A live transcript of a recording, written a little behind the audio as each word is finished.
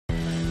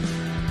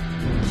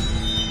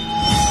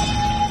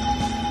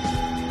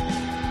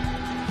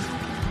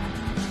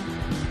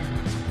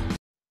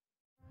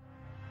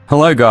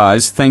Hello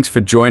guys, thanks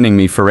for joining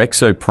me for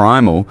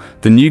Exoprimal,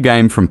 the new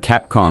game from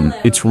Capcom.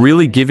 It's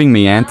really giving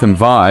me Anthem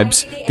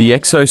vibes. The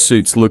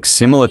exosuits look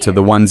similar to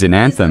the ones in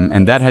Anthem,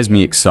 and that has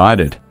me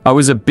excited. I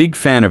was a big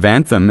fan of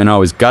Anthem and I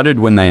was gutted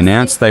when they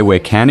announced they were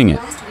canning it.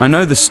 I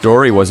know the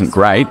story wasn't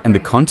great and the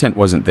content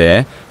wasn't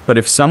there, but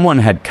if someone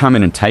had come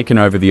in and taken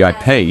over the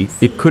IP,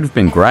 it could have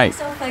been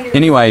great.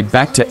 Anyway,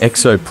 back to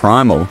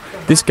Exoprimal.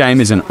 This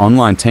game is an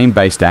online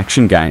team-based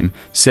action game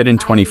set in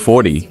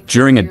 2040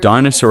 during a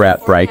dinosaur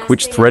outbreak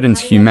which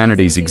threatens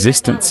humanity's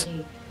existence.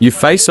 You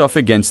face off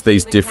against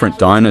these different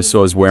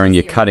dinosaurs wearing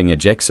your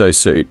cutting-edge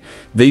exosuit.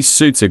 These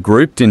suits are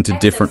grouped into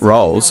different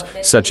roles,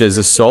 such as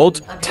assault,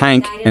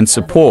 tank, and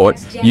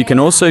support. You can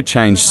also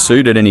change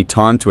suit at any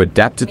time to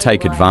adapt to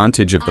take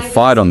advantage of the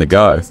fight on the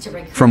go.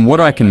 From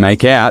what I can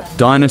make out,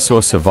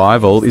 dinosaur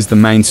survival is the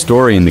main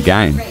story in the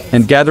game,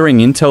 and gathering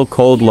intel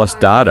called Lost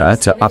Data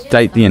to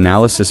update the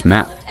analysis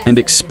map and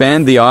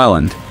expand the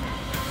island.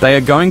 They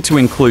are going to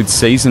include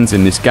seasons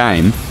in this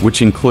game,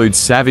 which includes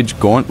Savage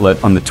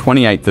Gauntlet on the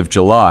 28th of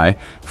July,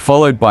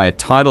 followed by a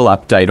title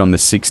update on the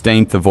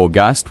 16th of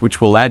August,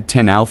 which will add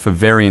 10 alpha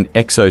variant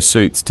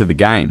exosuits to the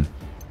game.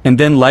 And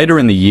then later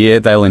in the year,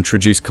 they'll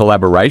introduce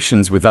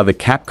collaborations with other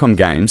Capcom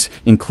games,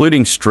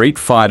 including Street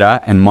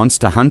Fighter and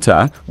Monster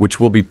Hunter, which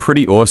will be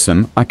pretty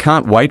awesome. I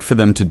can't wait for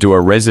them to do a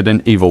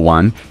Resident Evil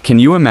 1. Can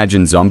you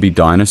imagine zombie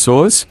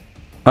dinosaurs?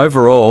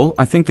 Overall,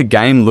 I think the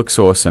game looks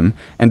awesome,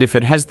 and if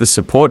it has the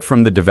support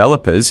from the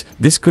developers,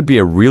 this could be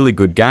a really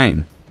good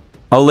game.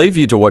 I'll leave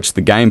you to watch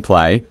the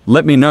gameplay.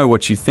 Let me know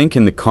what you think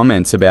in the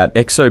comments about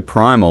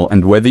Exoprimal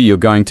and whether you're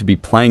going to be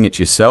playing it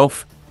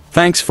yourself.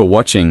 Thanks for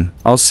watching.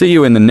 I'll see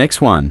you in the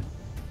next one.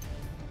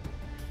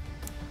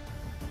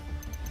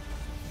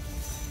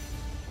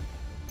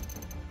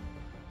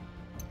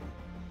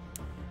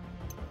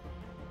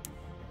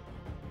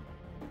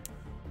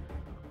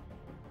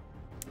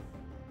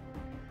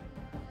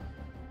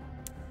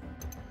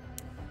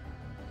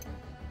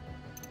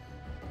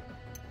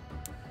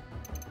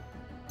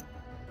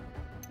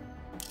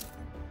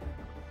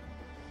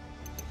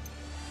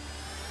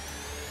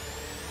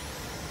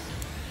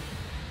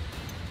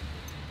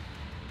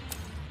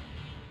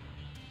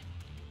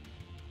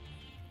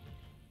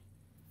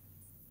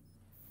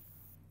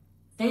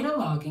 Data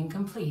logging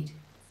complete.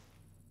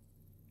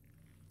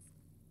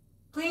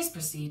 Please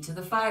proceed to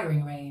the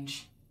firing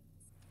range.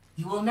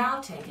 You will now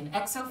take an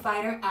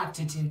exofighter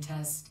aptitude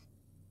test.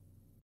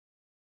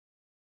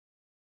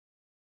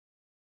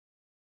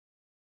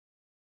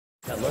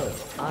 Hello,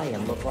 I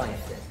am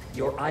Leviathan,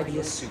 your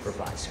IBS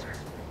supervisor.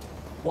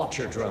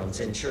 Watcher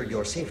drones ensure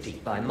your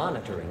safety by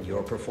monitoring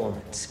your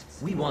performance.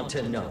 We want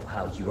to know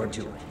how you are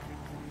doing.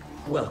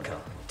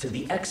 Welcome to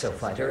the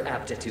Exofighter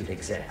aptitude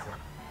exam.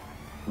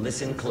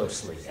 Listen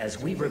closely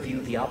as we review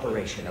the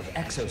operation of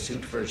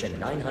Exosuit version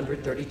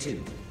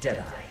 932,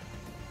 Deadeye.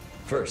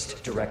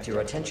 First, direct your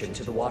attention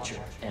to the Watcher,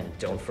 and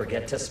don't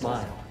forget to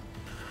smile.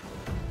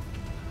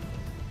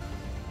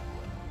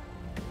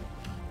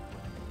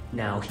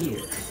 Now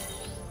here.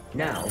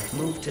 Now,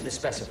 move to the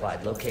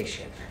specified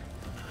location.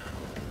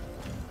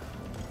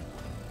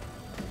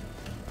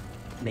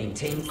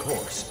 Maintain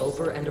course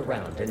over and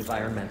around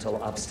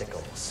environmental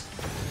obstacles.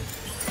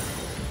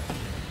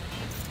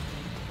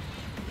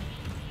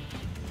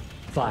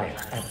 Fire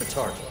at the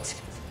target.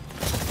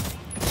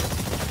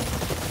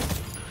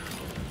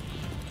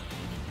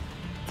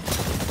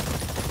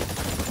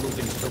 Move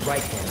into the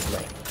right-hand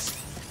lanes.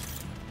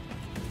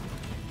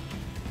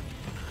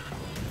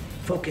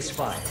 Focus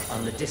fire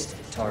on the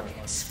distant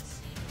targets.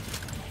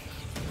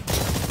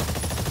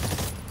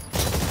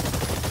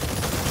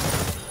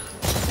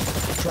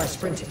 Try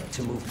sprinting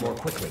to move more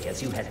quickly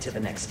as you head to the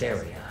next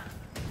area.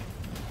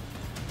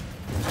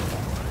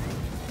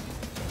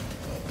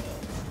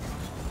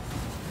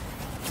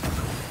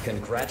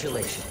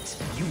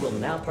 Congratulations, you will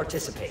now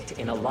participate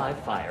in a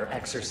live fire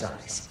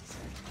exercise.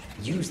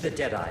 Use the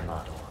Deadeye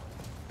model.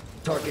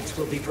 Targets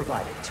will be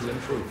provided to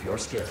improve your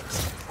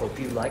skills. Hope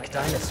you like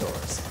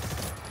dinosaurs.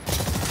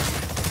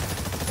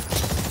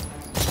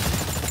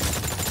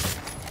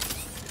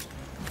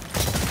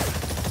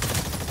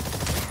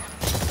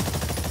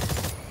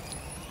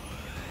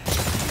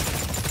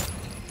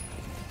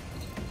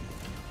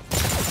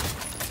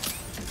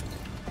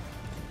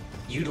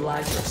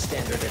 Utilize your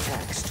standard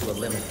attacks to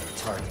eliminate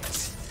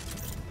targets.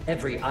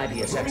 Every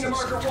IBS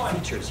exosuit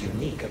features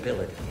unique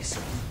abilities.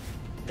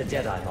 The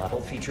Deadeye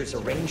model features a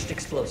ranged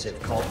explosive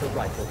called the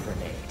Rifle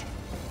Grenade,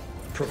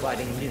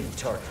 providing new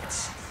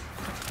targets.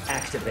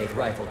 Activate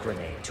Rifle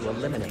Grenade to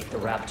eliminate the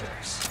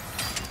raptors.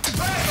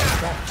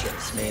 Trap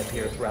chips may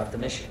appear throughout the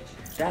mission.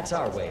 That's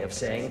our way of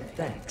saying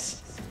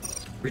thanks.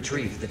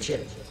 Retrieve the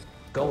chip.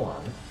 Go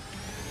on.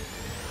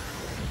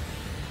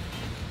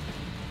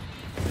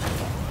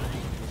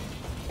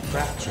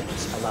 Craft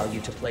chips allow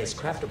you to place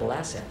craftable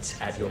assets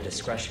at your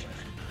discretion.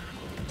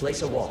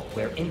 Place a wall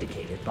where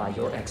indicated by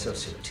your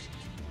exosuit.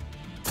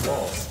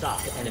 Walls stop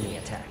enemy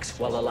attacks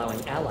while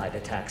allowing allied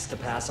attacks to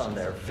pass on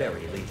their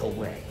very lethal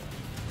way,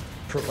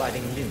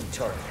 providing new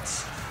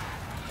targets.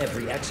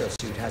 Every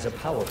exosuit has a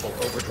powerful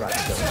overdrive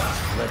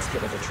ability. Let's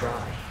give it a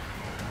try.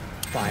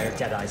 Fire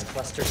Deadeye's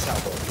cluster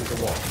salvo through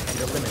the wall and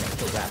eliminate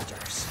the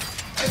raptors.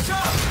 It's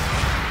up!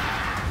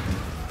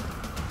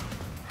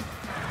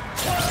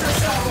 Cluster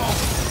salvo!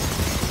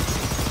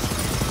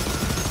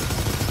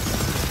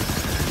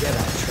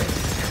 Deadeye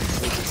training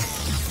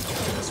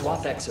complete.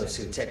 Swap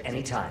exosuits at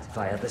any time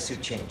via the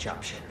suit change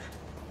option.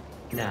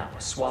 Now,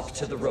 swap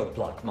to the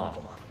roadblock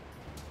model.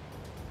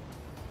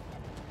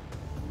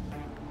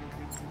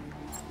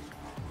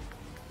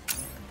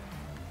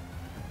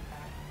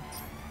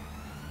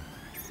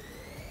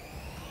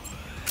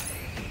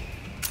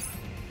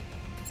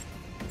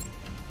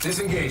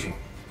 Disengaging.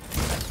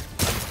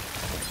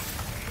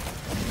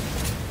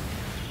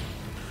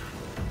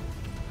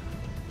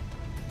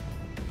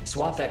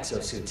 Swap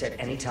exosuits at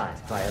any time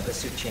via the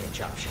suit change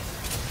option.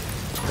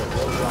 The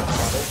roadblock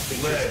model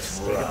features a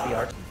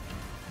state-of-the-art.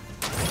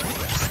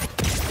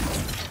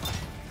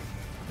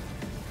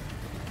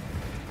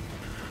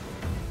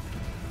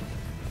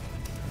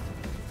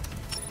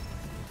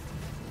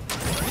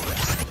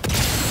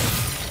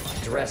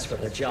 Dress for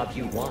the job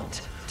you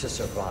want to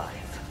survive.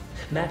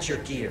 Match your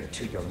gear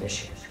to your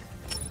mission.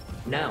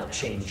 Now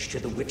change to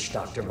the Witch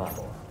Doctor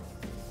model.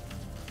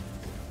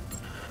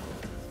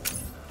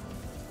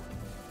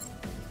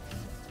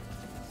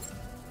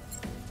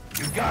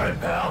 You got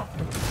it, pal.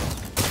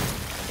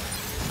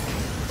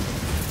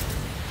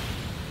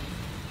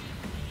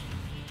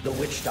 The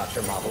Witch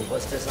Doctor model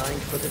was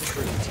designed for the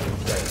true team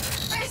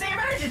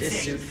player.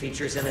 This suit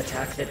features an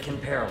attack that can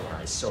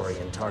paralyze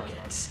Saurian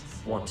targets.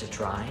 Want to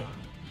try?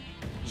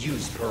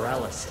 Use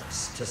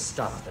paralysis to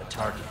stop the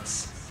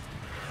targets.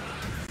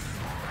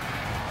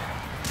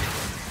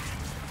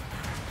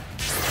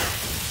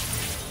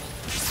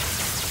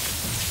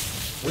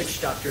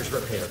 Witch Doctor's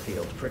repair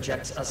field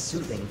projects a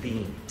soothing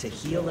beam to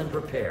heal and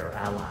repair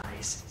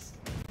allies.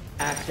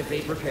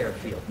 Activate repair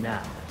field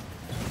now.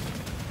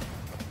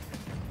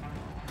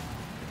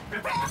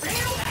 Repair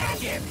field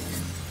active!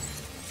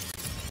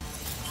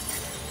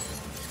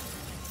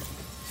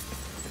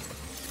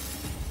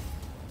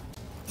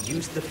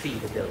 Use the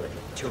feed ability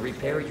to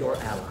repair your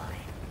ally.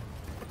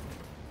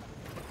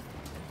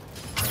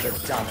 The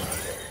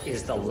Dominator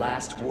is the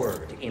last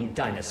word in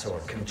dinosaur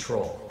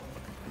control.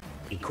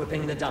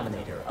 Equipping the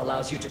Dominator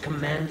allows you to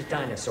command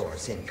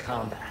dinosaurs in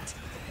combat.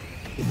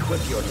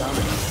 Equip your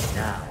Dominator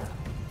now.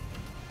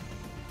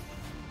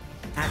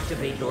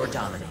 Activate your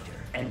Dominator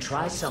and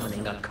try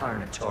summoning a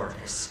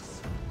Carnotaurus.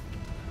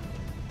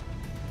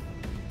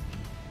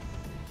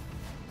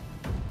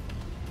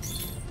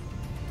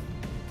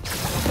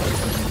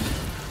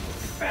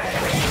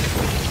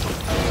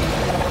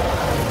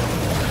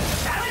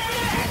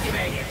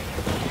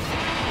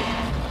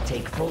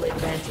 Take full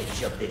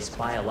advantage of this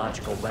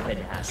biological weapon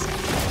asset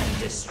and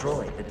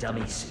destroy the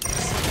dummy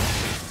suits.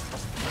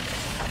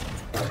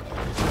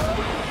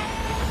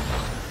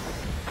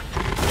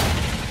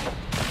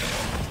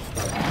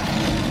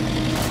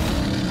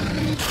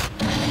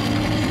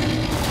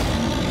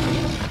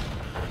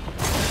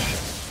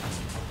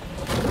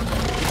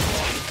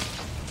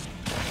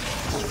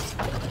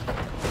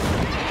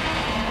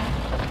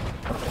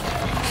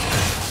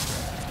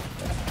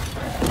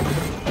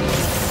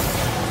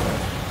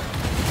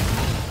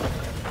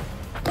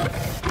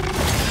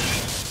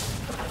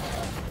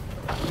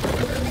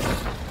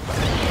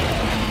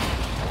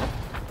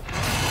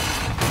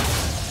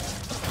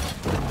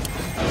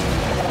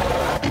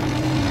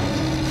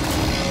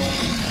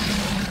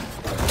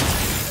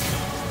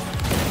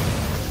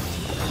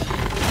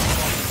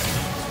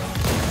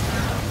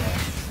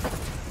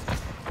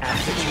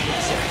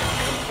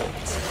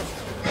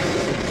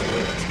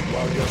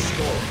 While your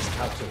score is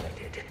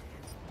calculated.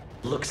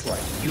 Looks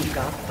like you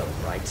got the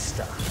right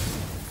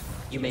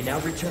stuff. You may now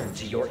return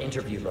to your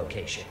interview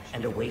location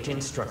and await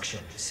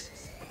instructions.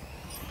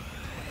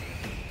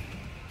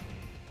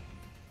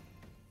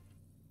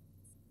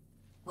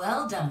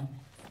 Well done.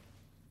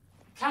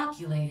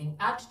 Calculating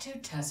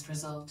aptitude test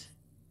result.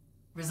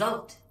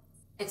 Result: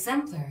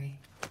 exemplary.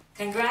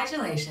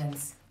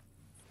 Congratulations.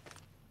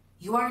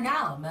 You are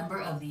now a member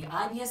of the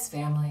IBS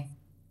family.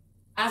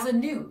 As a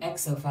new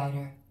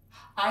exofighter,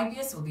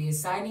 IBS will be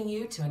assigning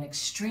you to an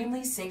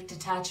extremely safe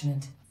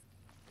detachment.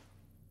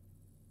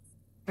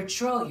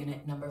 Patrol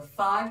Unit number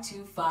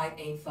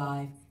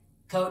 52585,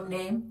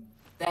 codename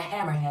the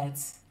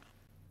Hammerheads.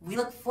 We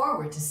look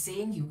forward to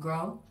seeing you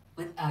grow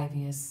with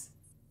IBS.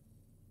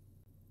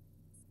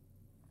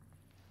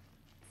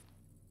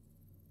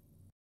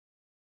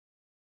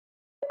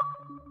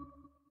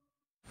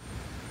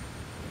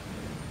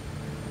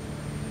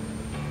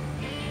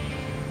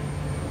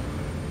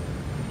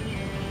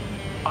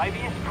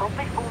 IBS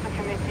promptly formed a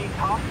committee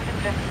tasked with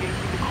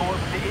investigating the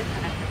cause of the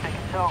incident in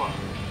Second Tower.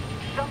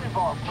 Some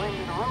involved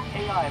claiming the rogue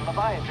AI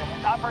Leviathan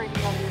is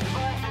operating under the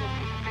advanced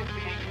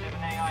sophistication of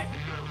an AI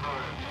secure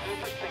program. No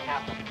such thing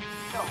happened.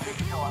 So,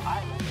 Second Tower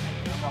Island has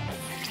built up a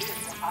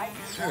security of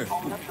IBS will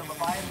own up to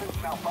Leviathan's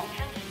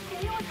malfunction. Can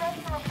you address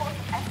the reports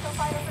of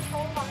exofighter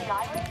patrols on the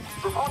island?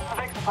 Reports of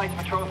exofighter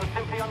patrols are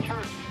simply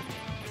untrue.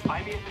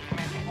 IBS is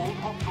commencing all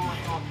possible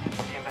resources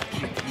for the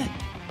investigation.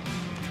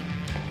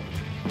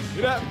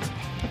 Get out!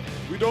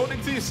 We don't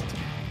exist!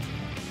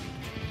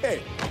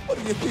 Hey, what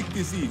do you think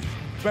this is?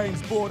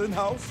 Banks boarding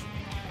house?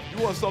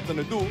 You want something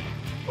to do?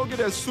 Go get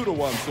that suit of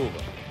once over.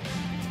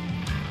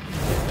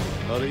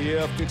 Another year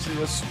of fixing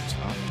your suit,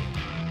 huh?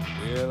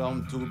 Well,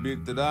 I'm too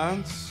big to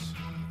dance,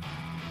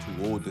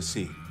 too old to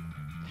sing.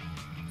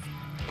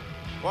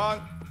 Go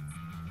on.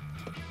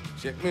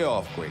 Check me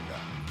off, Quaker.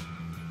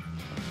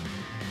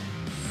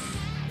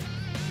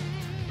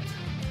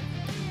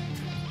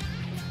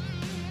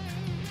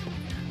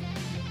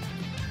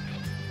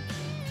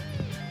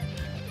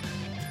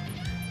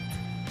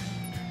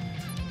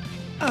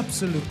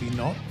 Absolutely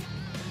not.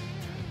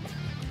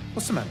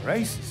 What's the matter,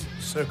 Ace? Is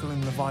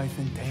circling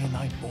Leviathan day and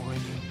night boring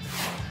you?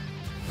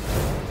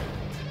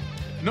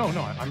 No,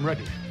 I'm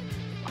ready.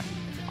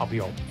 I'll be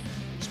all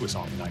Swiss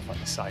Army knife on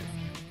the side.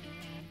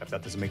 If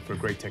that doesn't make for a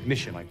great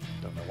technician, I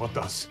don't know what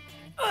does.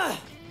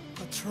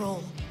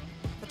 Patrol.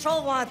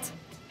 Patrol what?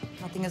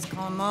 Nothing has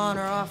come on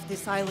or off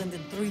this island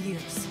in 3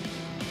 years.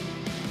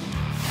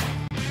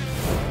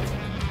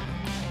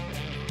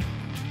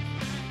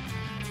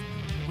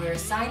 We're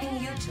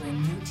assigning you to a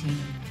new team.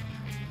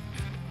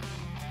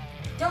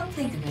 Don't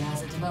think of it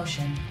as a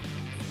demotion.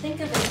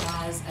 Think of it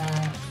as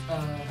a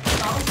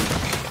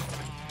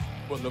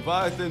But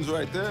Leviathan's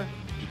right there.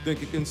 You think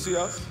he can see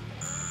us?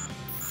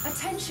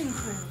 Attention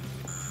crew.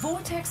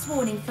 Vortex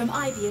warning from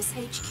IBS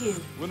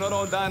HQ. We're not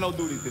on dino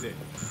duty today.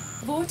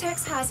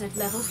 Vortex hazard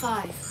level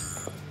 5.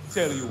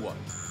 Tell you what.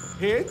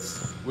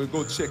 Heads, we'll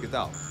go check it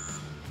out.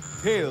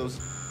 Tails,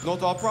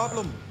 not our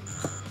problem.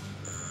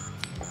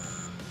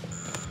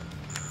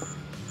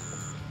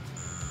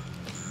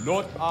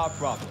 Not our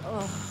problem.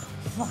 Oh,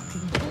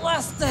 fucking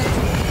blasted!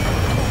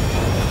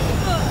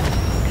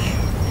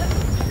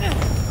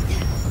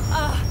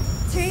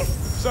 Teeth?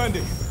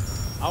 Sunday,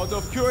 out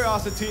of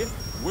curiosity,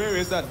 where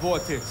is that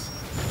vortex?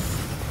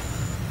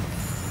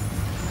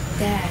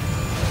 There.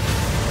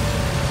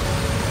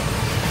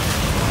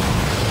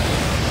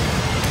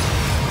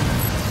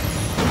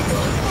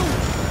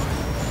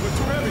 We're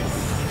too heavy.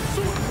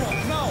 Suit drop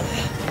now.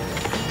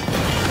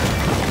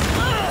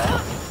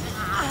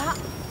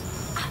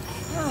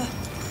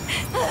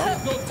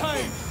 There's no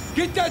time.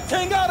 Get that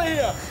thing out of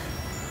here.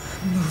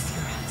 Move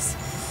your ass.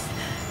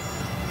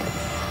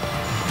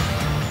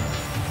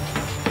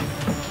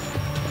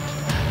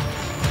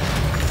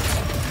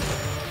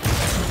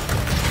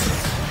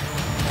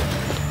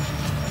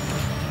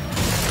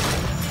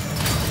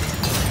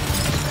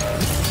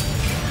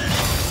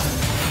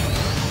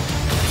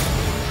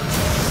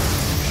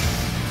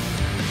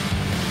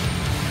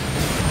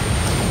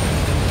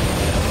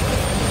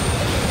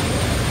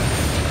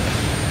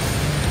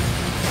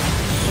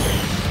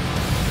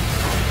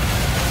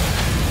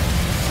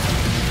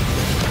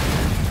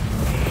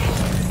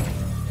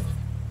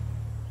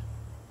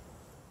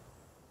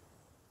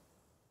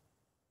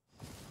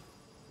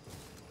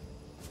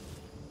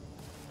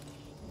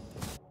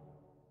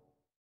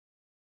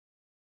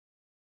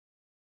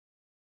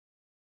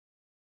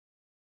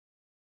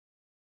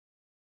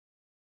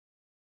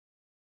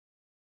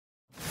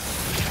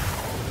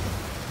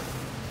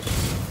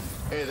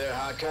 Hey there,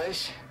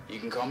 hotcase. You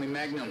can call me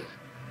Magnum.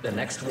 The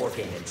next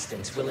working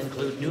instance will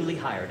include newly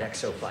hired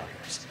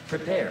exofighters.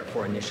 Prepare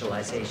for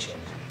initialization.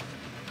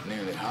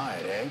 Newly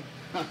hired, eh?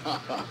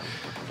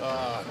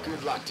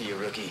 Good luck to you,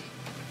 rookie.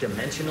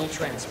 Dimensional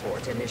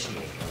transport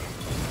initiated.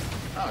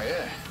 Oh,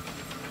 yeah.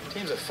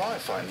 Teams are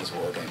firefighting these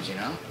war games, you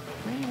know?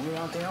 I mean, we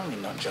aren't the only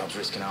nut jobs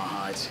risking our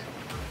hides.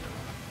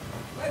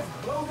 Let's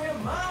blow their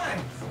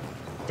minds!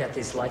 Death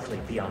is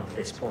likely beyond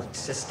this point.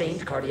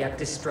 Sustained cardiac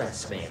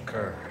distress may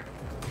occur.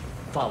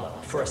 Follow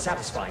for a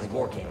satisfying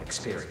war game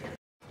experience.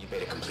 You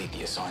better complete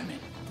the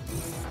assignment.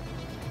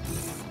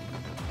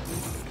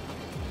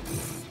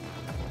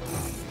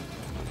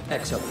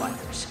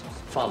 Exofighters,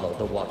 follow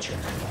the Watcher.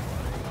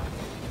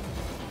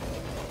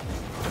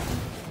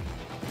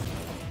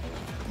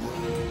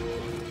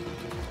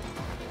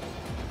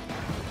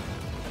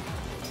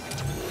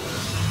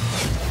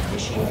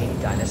 Initiating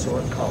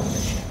dinosaur call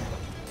mission.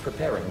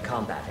 Preparing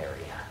combat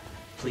area.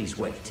 Please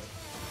wait.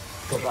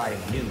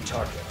 Providing new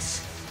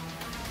targets.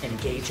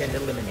 Engage and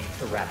eliminate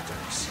the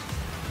raptors.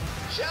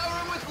 Shower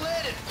him with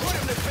lead and put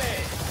him to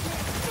bed!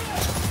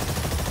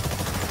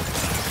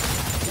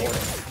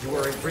 Warning, you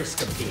are at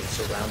risk of being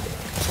surrounded.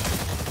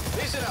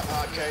 Listen up,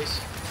 hardcase.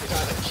 It's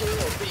either kill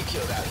or be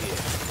killed out here.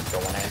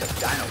 Don't want to end up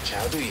dino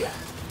chow, do ya?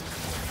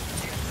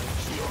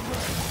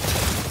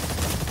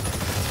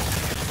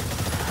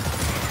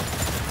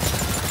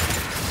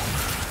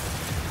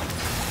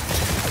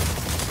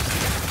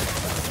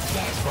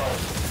 Thanks, bro.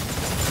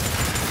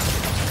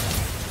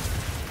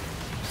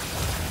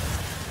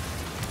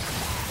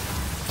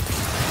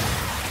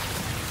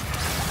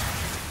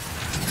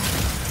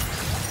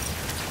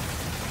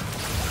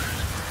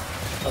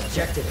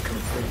 Objective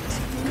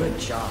complete. Good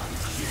job.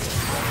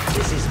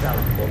 This is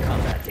valuable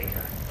combat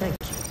data. Thank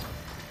you.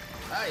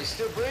 Ah, he's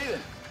still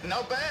breathing.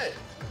 Not bad.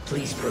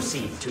 Please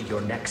proceed to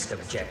your next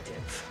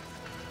objective.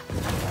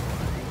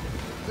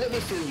 Let me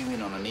fill you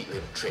in on a neat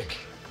little trick.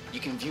 You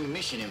can view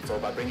mission info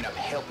by bringing up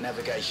help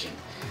navigation.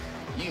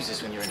 Use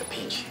this when you're in a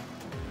pinch.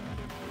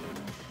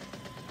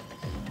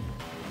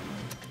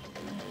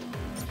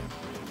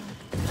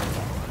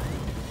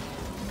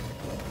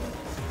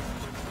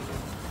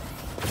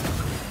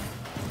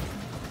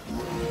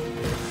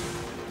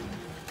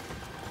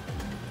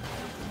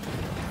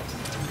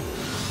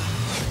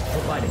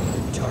 Providing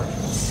new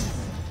targets.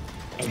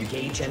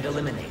 Engage and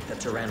eliminate the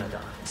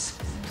pteranodons.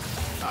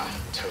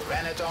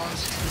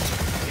 Pteranodons?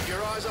 Keep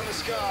your eyes on the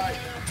sky.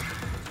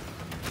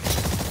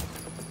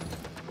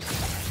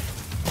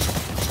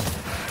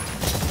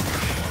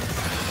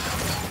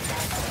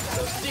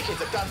 Those dickheads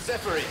have done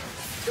Zephyr.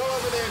 Go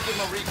over there and give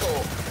them a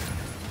recall.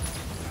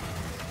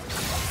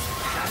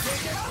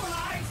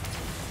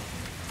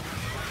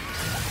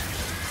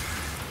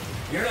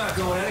 You're not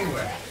going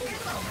anywhere.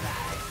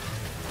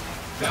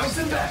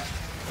 Bouncing back.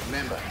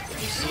 Remember,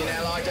 if you see an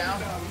ally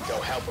down, go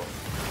help them.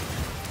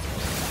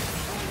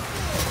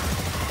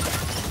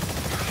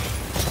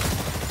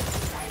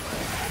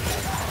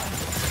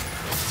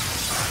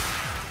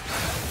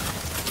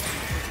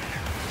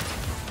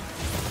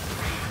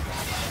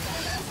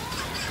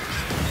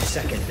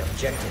 Second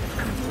objective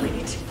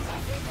complete.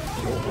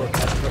 Your work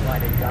has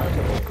provided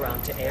valuable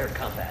ground-to-air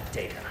combat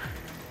data.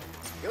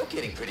 You're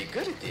getting pretty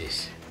good at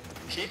this.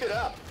 Keep it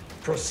up.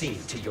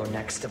 Proceed to your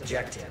next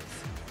objective.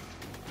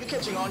 You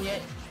catching on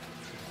yet?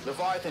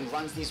 Leviathan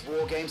runs these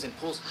war games and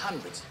pulls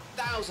hundreds,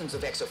 thousands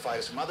of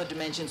exofighters from other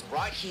dimensions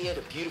right here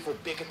to beautiful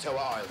Bikatoa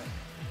Island.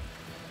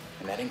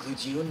 And that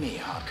includes you and me,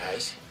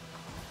 hardcase.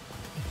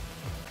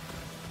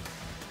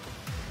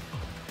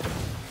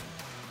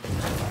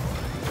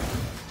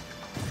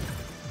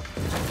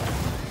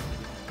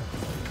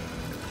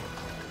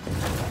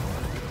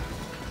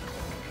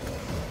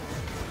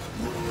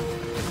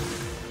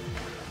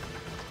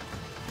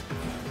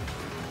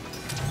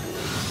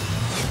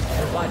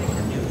 Providing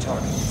a new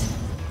target.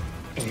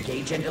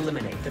 Engage and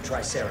eliminate the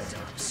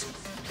Triceratops.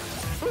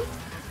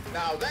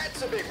 Now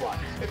that's a big one.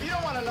 If you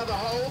don't want another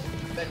hole,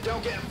 then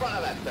don't get in front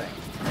of that thing.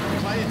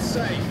 Play it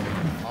safe.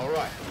 All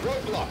right,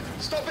 roadblock.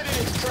 Stop it in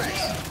its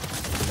tracks.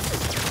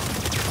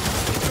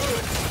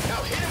 Good.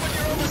 Now hit it with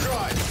your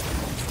overdrive.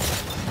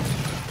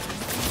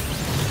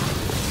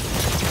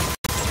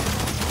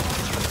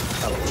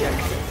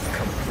 Objective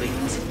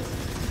complete.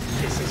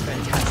 This is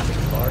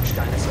fantastic large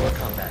dinosaur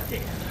combat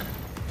data.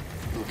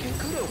 Looking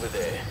good over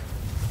there.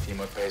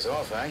 Teamwork pays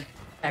off, eh?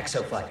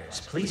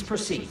 Exofighters, please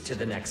proceed to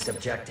the next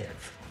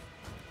objective.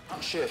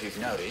 Not sure if you've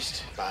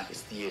noticed, but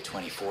it's the year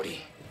 2040.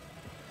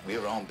 We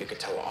were on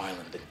Bikatoa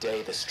Island the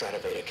day the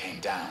Stratovator came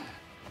down.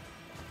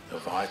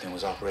 Leviathan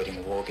was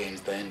operating war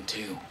games then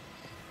too.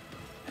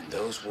 And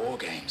those war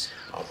games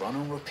are run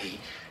on repeat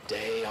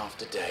day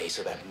after day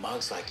so that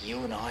mugs like you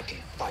and I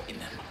can fight in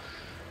them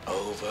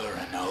over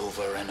and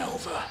over and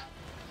over.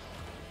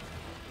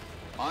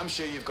 I'm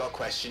sure you've got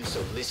questions,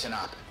 so listen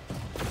up.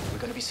 We're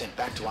going to be sent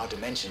back to our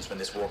dimensions when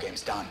this war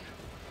game's done.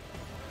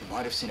 You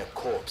might have seen a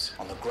corpse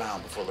on the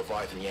ground before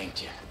Leviathan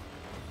yanked you.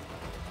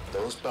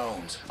 Those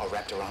bones are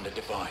wrapped around a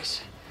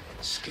device.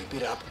 Scoop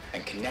it up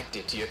and connect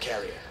it to your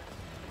carrier.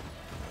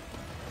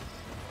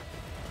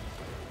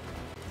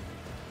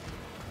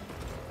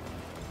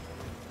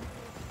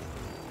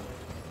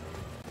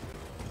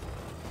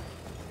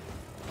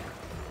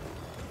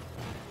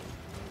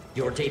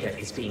 Your data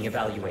is being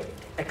evaluated.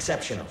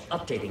 Exceptional.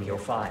 Updating your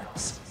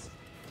files.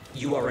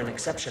 You are an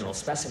exceptional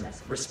specimen.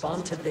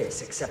 Respond to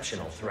this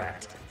exceptional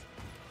threat.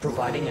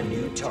 Providing a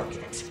new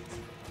target.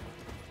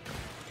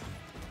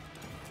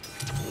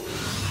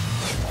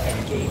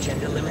 Engage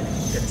and eliminate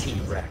the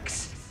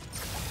T-Rex.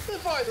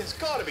 Leviathan's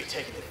gotta be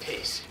taking the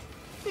piss.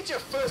 It's your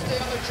first day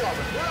on the job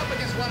and we're up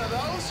against one of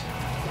those?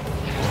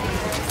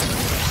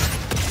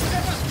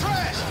 Zephyr's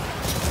trashed!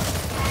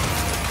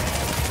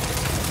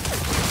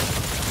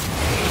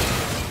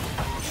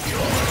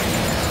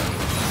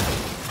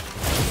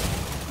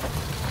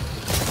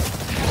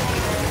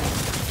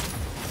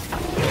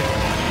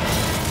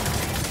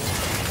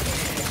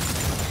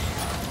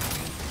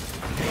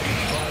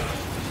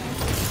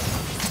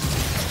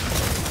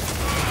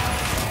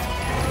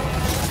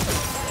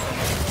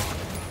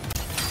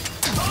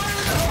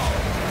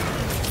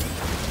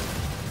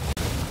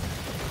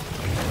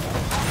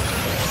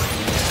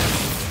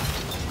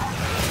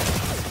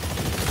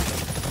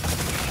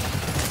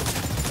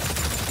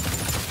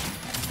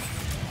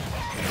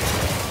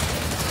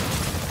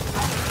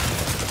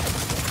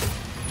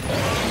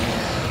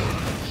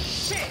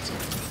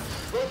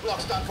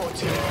 Roadblock's done for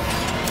too.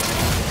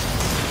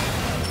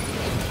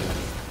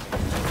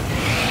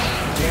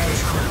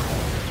 Damage critical.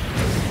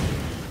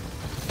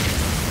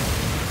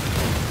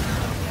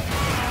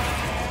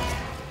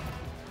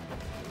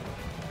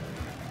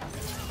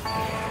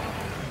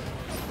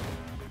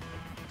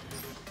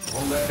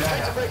 Won't let that I hate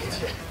to happen. break it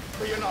to you,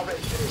 but you're not ready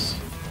for this.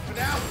 For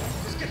now,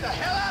 just get the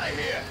hell out of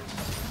here!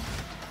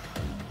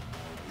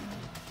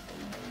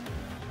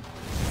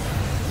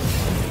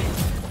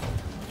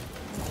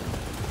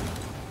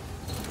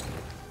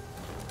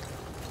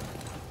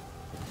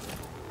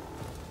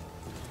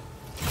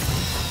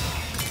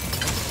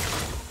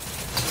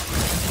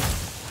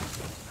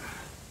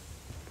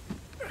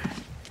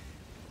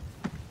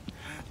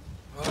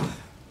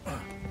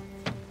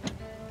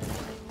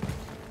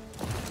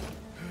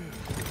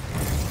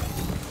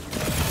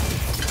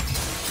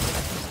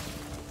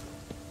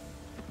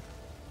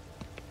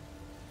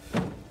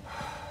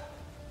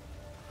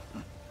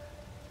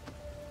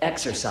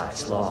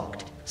 Exercise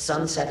logged.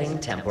 Sunsetting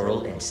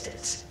temporal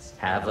instance.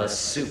 Have a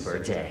super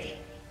day.